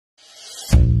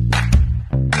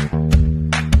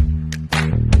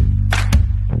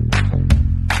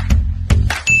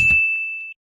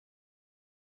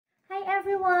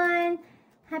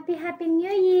Happy New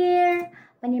Year!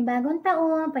 Panibagong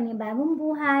taon, panibagong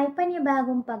buhay,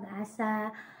 panibagong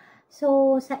pag-asa.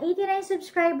 So, sa 89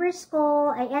 subscribers ko,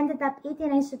 I ended up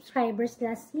 89 subscribers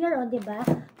last year, o diba?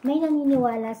 May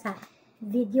naniniwala sa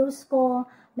videos ko,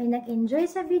 may nag-enjoy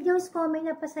sa videos ko, may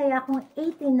napasaya akong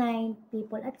 89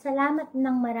 people. At salamat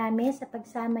ng marami sa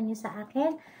pagsama nyo sa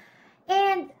akin.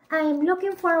 And I'm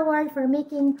looking forward for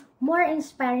making more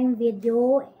inspiring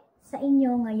video sa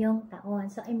inyo ngayong taon.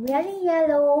 So, I'm wearing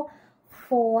yellow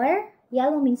for,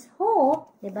 yellow means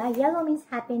hope, diba? Yellow means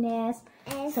happiness.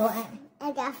 And so,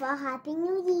 I got for Happy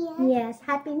New Year. Yes,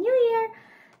 Happy New Year!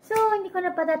 So, hindi ko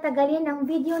na patatagalin. Ang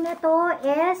video na to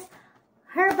is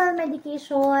herbal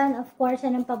medication. Of course,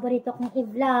 yan ang paborito kong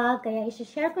i-vlog. Kaya,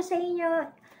 isi-share ko sa inyo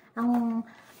ang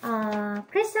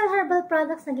crystal herbal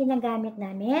products na ginagamit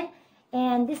namin.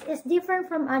 And this is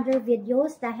different from other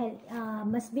videos dahil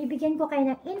mas bibigyan ko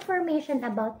kayo ng information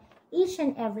about each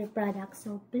and every product.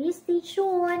 So, please stay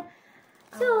tuned.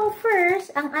 So,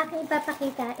 first, ang aking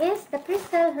ipapakita is the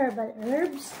crystal herbal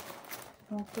herbs.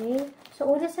 Okay.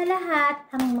 So, una sa lahat,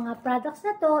 ang mga products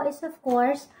na to is of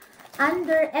course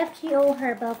under FGO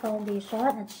Herbal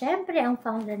Foundation. At syempre, ang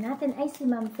founder natin ay si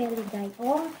Ma'am Blvd.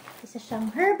 Isa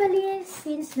siyang herbalist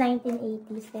since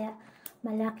 1980s. Kaya,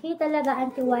 malaki talaga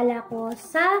ang tiwala ko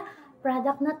sa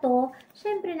product na to.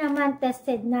 Siyempre naman,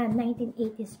 tested na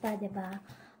 1980s pa, diba?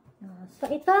 So,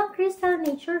 ito ang Crystal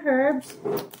Nature Herbs.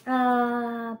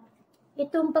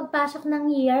 Itong pagpasok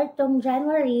ng year, itong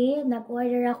January,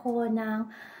 nag-order ako ng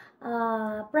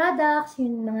products,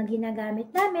 yung mga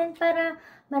ginagamit namin para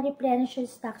ma-replenish yung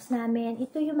stocks namin.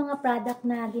 Ito yung mga product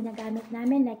na ginagamit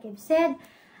namin, like I've said.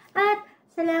 At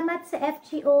salamat sa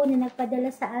FGO na nagpadala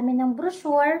sa amin ng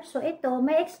brochure. So, ito,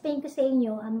 may explain ko sa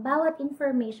inyo ang bawat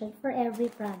information for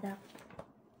every product.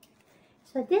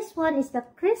 So, this one is the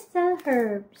Crystal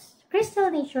Herbs.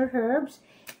 Crystal Nature Herbs.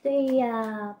 Ito ay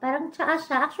parang tsaa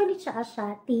siya. Actually, tsaa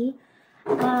siya. Tea.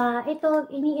 Ito,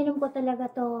 iniinom ko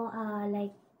talaga to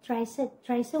like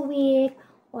twice a week.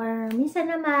 Or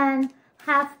minsan naman,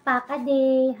 half pack a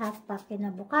day, half pack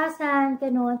kinabukasan,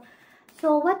 ganun.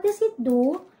 So, what does it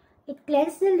do? It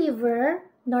cleanses the liver,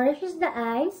 nourishes the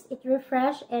eyes, it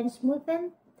refresh and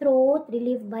smoothen throat,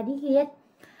 relieve body heat.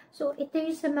 So, ito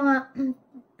yung sa mga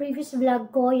previous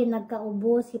vlog ko, yung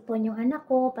nagkaubo, sipon yung anak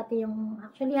ko, pati yung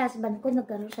actually husband ko,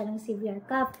 nagkaroon siya ng severe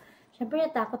cough. Siyempre,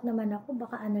 natakot naman ako,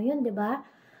 baka ano yun, diba?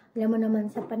 Alam mo naman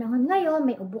sa panahon ngayon,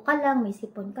 may ubo ka lang, may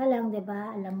sipon ka lang,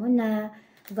 diba? Alam mo na,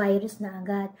 virus na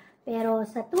agad. Pero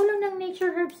sa tulong ng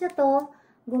nature herbs na to,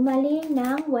 gumaling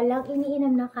ng walang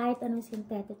iniinom na kahit anong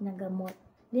synthetic na gamot.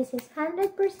 This is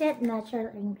 100%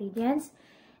 natural ingredients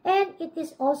and it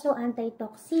is also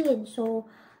anti-toxin. So,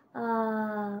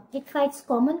 it fights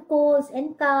common colds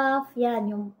and cough.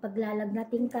 Yan, yung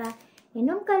paglalagnating ka.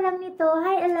 Inom ka lang nito.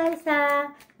 Hi,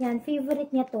 Eliza. Yan, favorite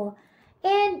niya to.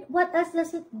 And what else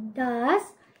does it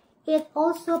does? It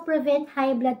also prevent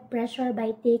high blood pressure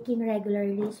by taking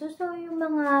regularly. So yung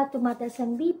mga tumataas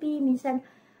ang BP, minsan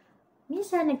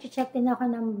nag-check din ako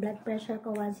ng blood pressure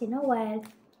ko once in a while.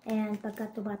 And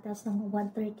pagka tumataas ng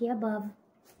 130 above,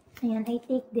 ayan, I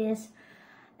take this.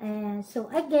 And so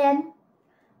again,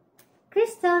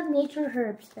 Crystal Nature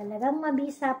Herbs. Talagang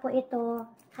mabisa po ito.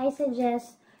 I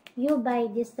suggest you buy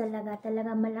this talaga.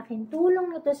 Talagang malaking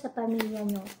tulong ito sa pamilya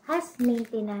nyo as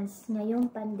maintenance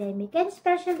ngayong pandemic. And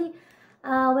especially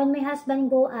when my husband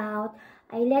go out,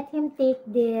 I let him take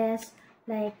this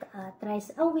like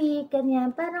thrice a week,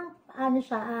 ganyan. Parang, ano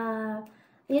siya,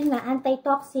 yun nga,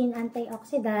 anti-toxin,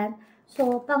 antioxidant.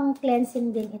 So,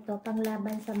 pang-cleansing din ito,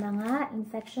 panglaban sa mga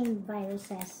infection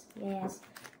viruses. Yes.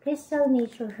 Crystal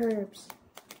Nature Herbs.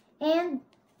 And,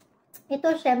 ito,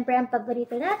 syempre, ang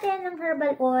paborito natin, ng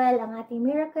herbal oil, ang ating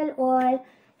miracle oil.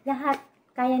 Lahat,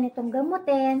 kaya nitong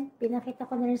gamutin. Pinakita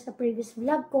ko na rin sa previous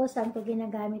vlog ko, saan ko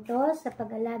ginagamit ito sa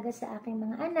pag-alaga sa aking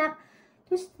mga anak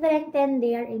to strengthen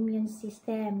their immune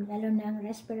system, lalo na ang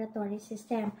respiratory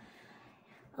system.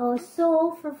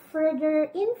 So, for further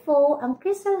info, ang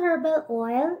Crystal Herbal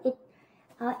Oil,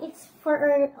 it's for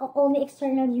only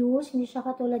external use. Hindi siya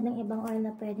katulad ng ibang oil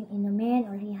na pwedeng inumin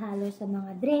or ihalo sa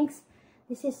mga drinks.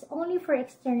 This is only for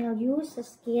external use sa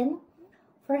skin,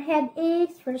 for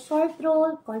headaches, for sore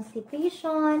throat,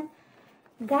 constipation,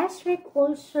 gastric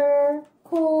ulcer,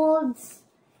 colds,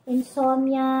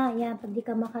 insomnia, yan, pag di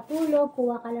ka makatulog,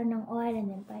 kuha ka lang ng oil and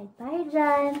then pahid-pahid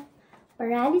dyan.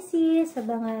 Paralysis, sa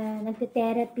mga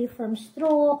nagte-therapy from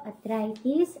stroke,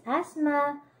 arthritis,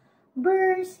 asthma,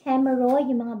 burns, hemorrhoid,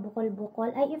 yung mga bukol-bukol,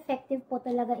 ay effective po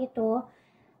talaga ito.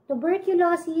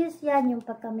 Tuberculosis, yan, yung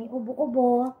pagka may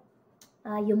ubo-ubo,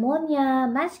 pneumonia,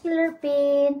 muscular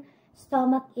pain,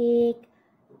 stomach ache,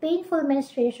 painful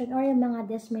menstruation or yung mga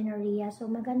dysmenorrhea. So,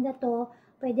 maganda to.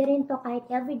 Pwede rin to kahit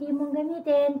everyday mong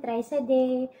gamitin, thrice a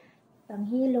day,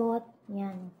 panghilot,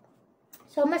 yan.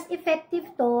 So, mas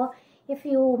effective to if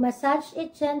you massage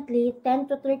it gently, 10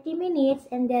 to 30 minutes,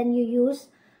 and then you use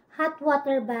hot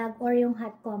water bag or yung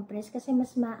hot compress kasi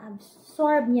mas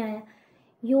ma-absorb niya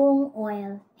yung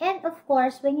oil. And of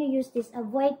course, when you use this,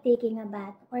 avoid taking a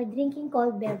bath or drinking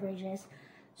cold beverages.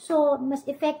 So, mas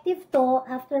effective to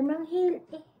after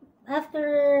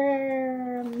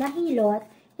mahilot,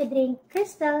 i-drink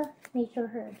Krystall Nature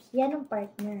Herbs. Yan ang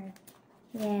partner.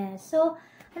 Yes. So,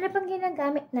 ano pang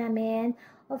ginagamit namin?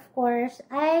 Of course,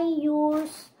 I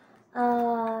use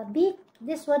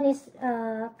this one is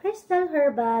Krystall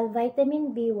Herbal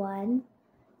Vitamin B1.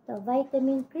 So,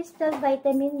 Krystall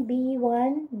Vitamin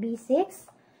B1, B6.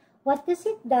 What does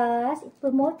it does? It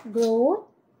promotes growth,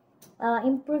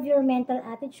 improve your mental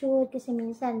attitude, kasi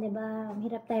minsan, di ba,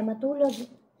 hirap tayo matulog,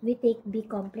 we take B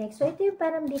complex. So, ito yung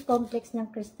parang B complex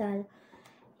ng Krystall.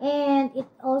 And it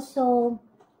also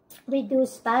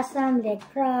reduce spasm, leg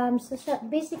cramps. So,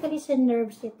 basically, sa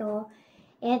nerves ito.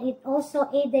 And it also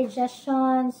aid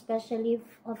digestion, especially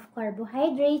of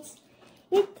carbohydrates.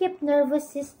 It keeps nervous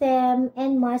system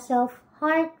and muscle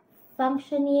heart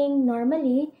functioning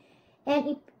normally,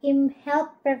 and it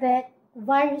help prevent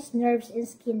various nerves and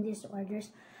skin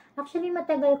disorders. Actually,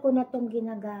 matagal ko na itong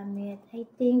ginagamit. I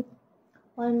think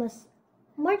almost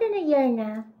more than a year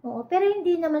na. Oo, pero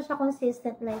hindi naman siya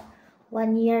consistent like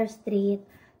 1 year straight.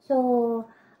 So,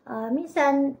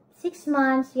 minsan 6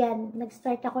 months, yan,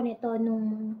 nag-start ako nito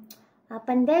nung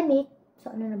pandemic.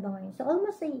 So, ano na ba ngayon? So,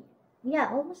 almost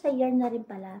a year na rin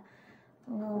pala.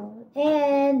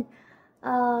 And,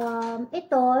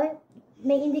 ito,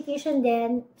 may indication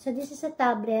din. So, this is a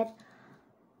tablet.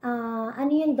 Ano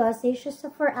yung dosage?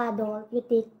 So, for adult, you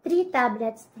take 3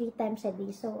 tablets 3 times a day.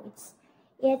 So,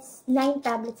 it's 9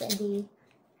 tablets a day.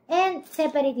 And,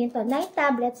 separate yun to. 9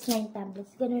 tablets, 9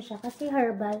 tablets. Ganun siya. Kasi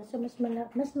herbal. So, mas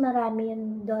marami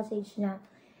yung dosage na.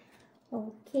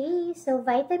 Okay, so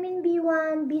vitamin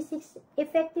B1, B6,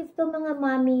 effective to mga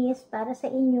mommies para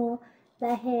sa inyo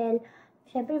dahil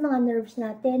syempre mga nerves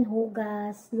natin,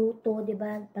 hugas, luto,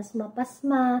 diba?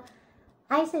 Pasma-pasma.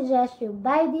 I suggest you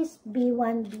buy this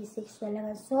B1, B6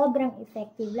 talaga. Sobrang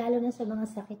effective, lalo na sa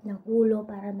mga sakit ng ulo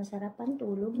para masarap ang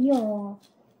tulog nyo.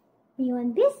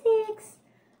 B1, B6.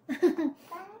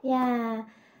 Yeah.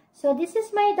 So, this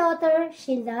is my daughter.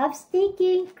 She loves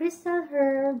taking Krystall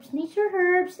herbs, nature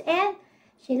herbs, and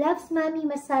she loves mommy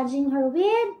massaging her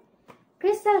with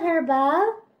Krystall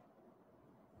Herbal.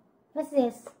 What's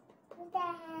this?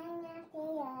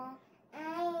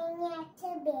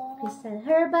 Krystall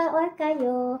Herbal or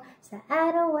kayo sa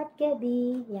araw at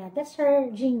gabi. Yeah, that's her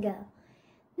jingle.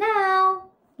 Now,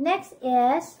 next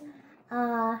is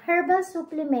herbal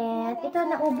supplement. Ito,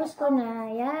 naubos ko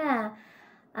na. Yeah.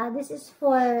 This is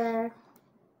for,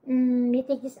 we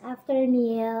take this after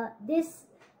meal. This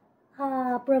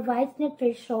provides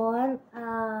nutrition,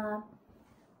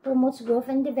 promotes growth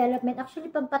and development.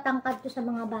 Actually, pampatangkad to sa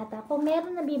mga bata. Kung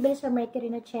meron nabibili sa Mercury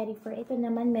na cherry fur, ito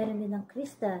naman meron din ng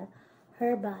Krystall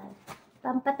Herbal.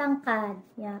 Pampatangkad.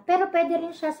 Yeah. Pero pwede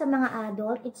rin siya sa mga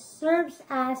adult. It serves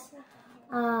as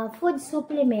food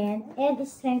supplement and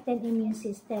it strengthens immune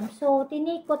system. So,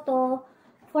 tinake ko to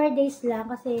 4 days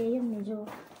lang kasi yung medyo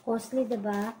costly,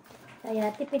 diba?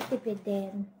 Kaya tipid-tipid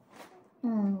din.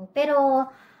 Pero,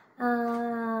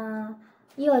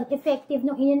 yun, effective.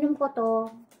 Nung ininom ko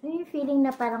to, yung feeling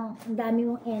na parang ang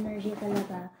dami mong energy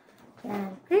talaga.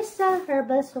 Yan. Krystall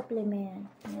Herbal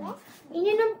Supplement. Yan.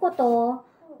 Ininom ko to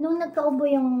nung nagkaubo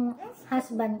yung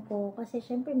husband ko. Kasi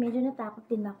syempre medyo natakot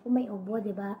din ako may ubo,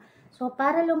 diba? So,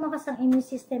 para lumakas ang immune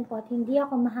system ko at hindi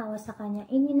ako mahawa sa kanya,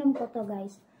 ininom ko to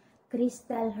guys.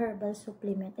 Krystall Herbal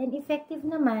Supplement. And effective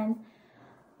naman.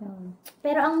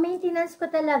 Pero ang maintenance ko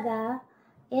talaga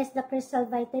is the Krystall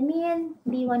Vitamin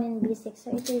B1 and B6.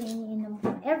 So, ito yung iniinom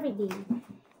ko everyday.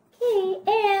 Okay.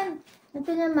 And,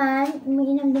 ito naman,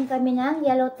 umiinom din kami ng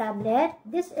yellow tablet.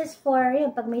 This is for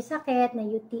yung pag may sakit na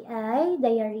UTI,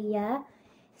 diarrhea,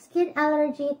 skin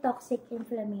allergy, toxic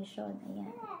inflammation.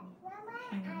 Ayan.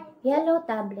 Yellow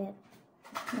tablet.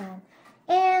 Ayan.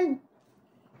 And,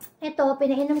 ito,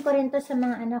 pinainom ko rin to sa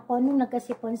mga anak ko nung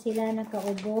nagkasipon sila,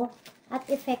 nagkaubo. At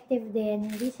effective din.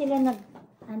 Hindi sila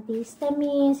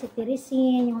nag-antihistamine,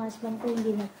 cetirizine, yung husband ko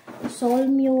hindi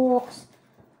nag-Solmux.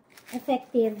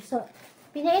 Effective. So,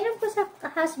 pinainom ko sa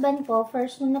husband ko,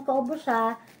 first nung nagkaubo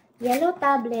siya, yellow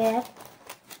tablet.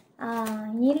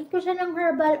 Hinirit ko siya ng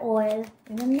herbal oil,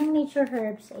 yun ng nature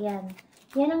herbs. Ayan.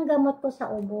 Yan ang gamot ko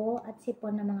sa ubo at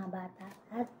sipon ng mga bata.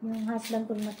 At yung husband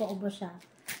ko nagkaubo siya.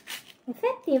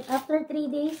 effective. After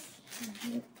 3 days,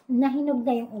 nahinog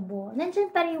na yung ubo. Nandyan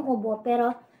pa rin yung ubo,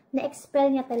 pero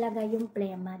na-expel niya talaga yung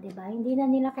plema, diba? Hindi na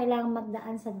nila kailangan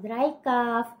magdaan sa dry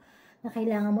cough, na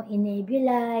kailangan mo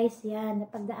in-nebulize, yan.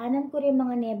 Napagdaanan ko rin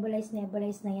mga nebulize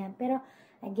na yan. Pero,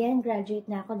 again, graduate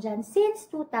na ako dyan since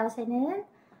 2000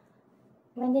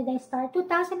 when did I start?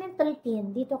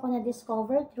 2013. Dito ko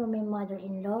na-discover through my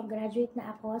mother-in-law. Graduate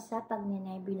na ako sa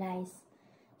pag-nebulize.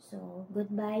 So,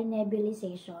 goodbye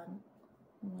nebulization.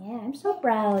 Yeah, I'm so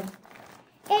proud.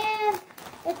 And,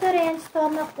 ito rin,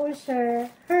 stomach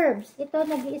ulcer herbs. Ito,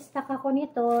 nag-i-stack ako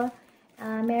nito.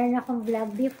 Meron akong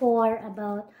vlog before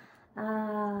about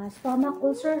stomach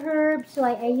ulcer herbs. So,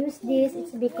 I use this.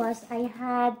 It's because I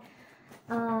had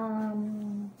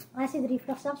acid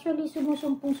reflux. Actually,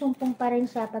 sumusumpong-sumpong pa rin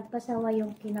siya pagpasawa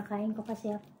yung kinakain ko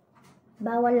kasi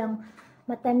bawal lang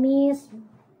matamis,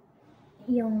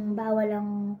 yung bawal lang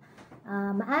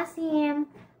maasim.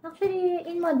 Actually,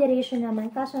 in moderation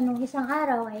naman. Kaso nung isang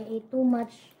araw, I ate too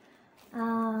much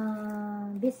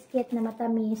biscuit na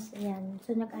matamis. Ayan.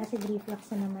 So, nag-acid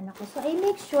reflux na naman ako. So, I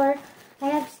make sure I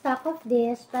have stock of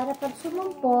this para pag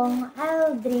sumumpong,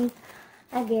 I'll drink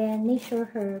again, nature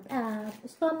herb,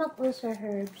 stomach ulcer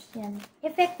herbs. Yan.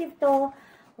 Effective to.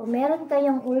 Kung meron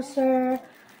kayong ulcer,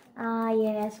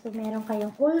 yes, kung meron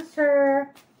kayong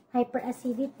ulcer,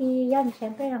 hyperacidity, yan,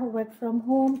 syempre, work from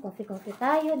home, coffee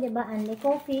tayo, diba? Unlike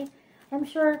coffee. I'm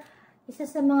sure, isa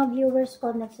sa mga viewers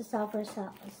ko nagsasuffer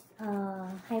sa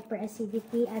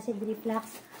hyperacidity, acid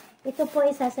reflux. Ito po,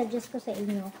 isasuggest ko sa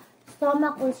inyo.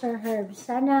 Stomach ulcer herbs.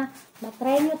 Sana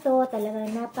matry nyo to. Talagang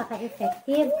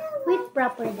napaka-effective with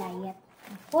proper diet.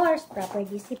 Of course, proper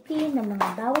discipline ng mga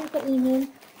bawal kainin.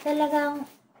 Talagang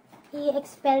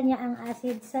i-expel niya ang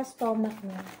acid sa stomach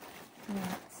niya.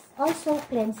 Also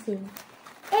cleansing.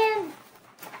 And,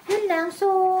 yun lang. So,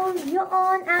 yun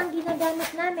ang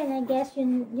ginagamit namin. I guess,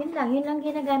 yun lang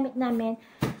ginagamit namin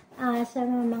sa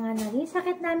mga naging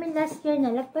sakit namin last year.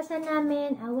 Nalagpasan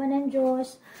namin. Awa ng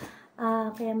Diyos.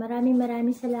 Kaya maraming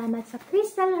salamat sa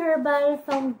Krystall Herbal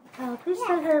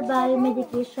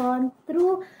Medication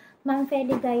through Ma'am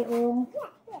Feli Gayong.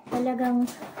 Talagang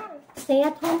stay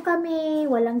at home kami,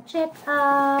 walang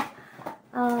check-up.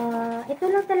 Ito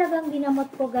lang talagang ginamot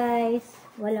ko, guys.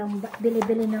 Walang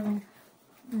bili-bili ng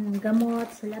gamot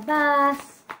sa labas.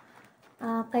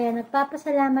 Kaya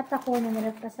nagpapasalamat ako na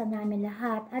nalagpasan namin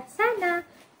lahat. At sana,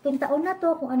 itong taon na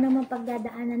to, kung ano mang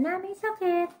pagdadaanan namin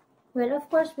sakit, well, of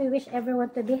course, we wish everyone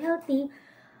to be healthy.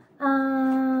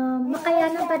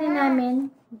 Makayanan pa rin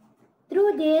namin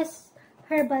through this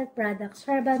herbal products,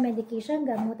 herbal medication,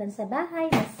 gamutan sa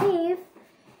bahay na safe.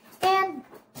 And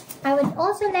I would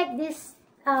also like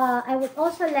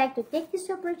to take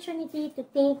this opportunity to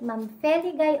thank Ma'am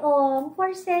Feli Gayong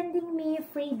for sending me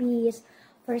freebies,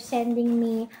 for sending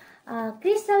me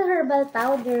Krystall Herbal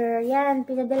Powder. Yan,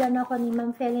 pinadala na ako ni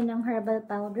Ma'am Feli ng herbal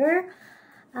powder.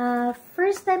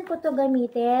 First time ko to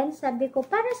gamitin. Sabi ko,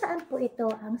 para saan po ito?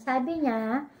 Ang sabi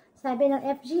niya, sabi ng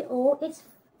FGO, it's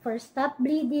for stop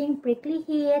bleeding, prickly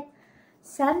heat,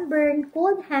 sunburn,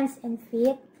 cold hands and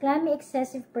feet, clammy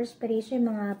excessive perspiration,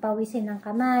 mga pawisin ng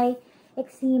kamay,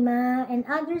 eczema, and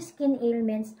other skin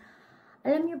ailments.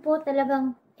 Alam niyo po,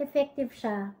 talagang effective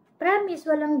siya. Promise,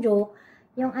 walang joke.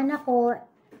 Yung anak ko,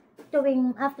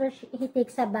 tuwing after he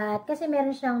takes a bath, kasi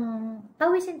meron siyang,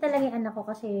 pawisin talaga yung anak ko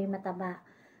kasi mataba.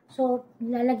 So,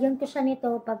 lalagyan ko siya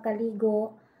nito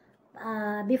pagkaligo,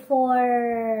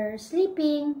 before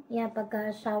sleeping, yan,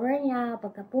 pagka-shower niya,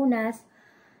 pagkapunas.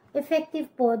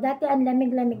 Effective po. Dati ang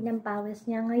lamig-lamig ng pawis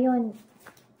niya. Ngayon,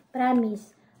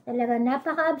 promise, talaga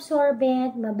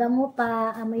napaka-absorbent, mabango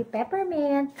pa, amoy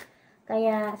peppermint.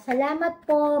 Kaya, salamat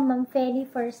po, Ma'am Feli,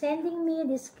 for sending me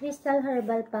this Krystall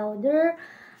Herbal Powder.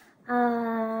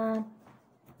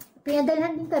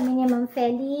 Pinadalhan din kami ni Ma'am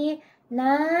Feli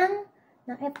ng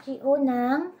FGO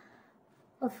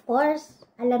of course,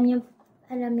 alam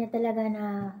niya talaga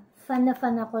na fan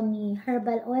ako ni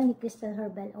herbal oil, ni Krystall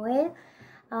Herbal Oil.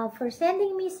 For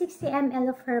sending me 60 ml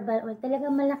of herbal oil.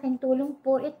 Talagang malaking tulong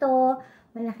po ito.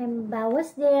 Malaking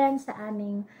bawas din sa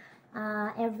aming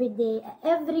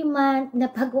every month na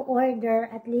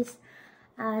pag-order. At least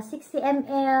 60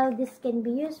 ml. This can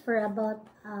be used for about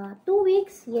 2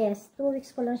 weeks. Yes, 2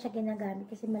 weeks ko lang siya ginagamit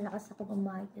kasi malakas ako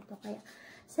gumamit ito. Kaya,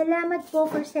 salamat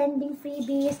po for sending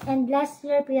freebies. And last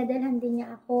year, pinadalhan din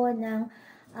niya ako ng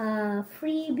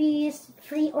freebies,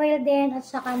 free oil din, at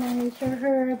saka ng nature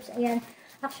herbs. Ayan.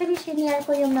 Actually, sinare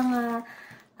ko yung mga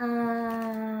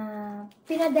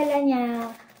pinadala niya.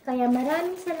 Kaya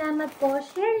maraming salamat po.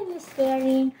 Sharing is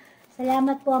caring.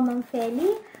 Salamat po, Ma'am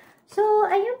Feli. So,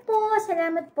 ayun po.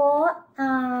 Salamat po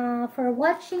for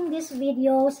watching this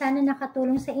video. Sana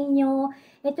nakatulong sa inyo.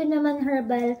 Ito naman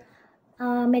herbal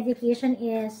medication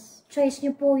is choice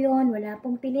nyo po yun. Wala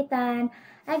pong pilitan.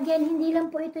 Again, hindi lang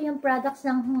po ito yung products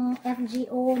ng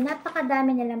FGO.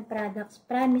 Napakadami nilang products.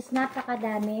 Promise,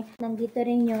 napakadami. Nandito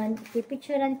rin yun.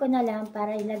 Pipicturean ko na lang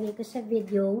para ilagay ko sa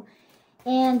video.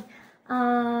 And,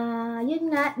 yun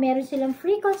nga, meron silang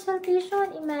free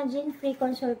consultation. Imagine, free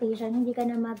consultation. Hindi ka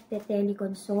na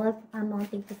magte-teleconsult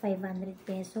amounting to 500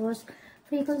 pesos.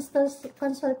 Free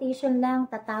consultation lang.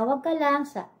 Tatawag ka lang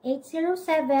sa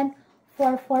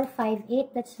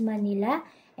 807-4458. That's Manila.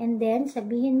 And then,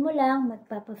 sabihin mo lang,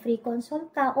 magpapa-free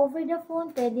consult ka over the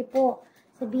phone. Pwede po.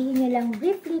 Sabihin nyo lang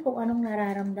briefly kung anong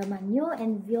nararamdaman nyo.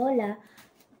 And Viola,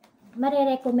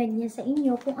 marirecommend niya sa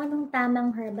inyo kung anong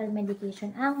tamang herbal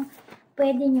medication ang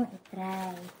pwede nyo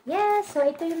itry. Yes, so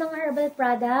ito yung mga herbal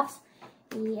products.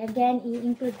 Again,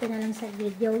 i-include ko na lang sa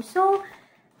video. So,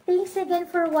 thanks again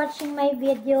for watching my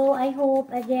video. I hope,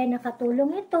 again,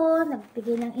 nakatulong ito.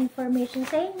 Nagbigay ng information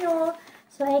sa inyo.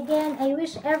 So, again, I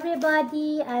wish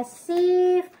everybody a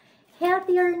safe,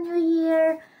 healthier New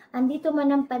Year. Andito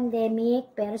man ang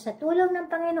pandemic, pero sa tulong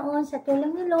ng Panginoon, sa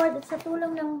tulong ni Lord, at sa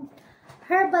tulong ng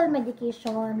herbal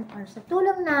medication, or sa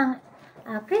tulong ng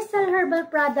Krystall Herbal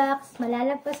Products,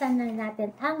 malalagpasan na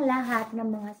natin ang lahat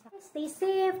ng mga sakit. Stay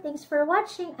safe. Thanks for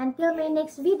watching. Until my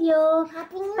next video.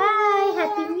 Happy New Bye! Year!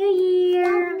 Happy New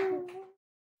Year!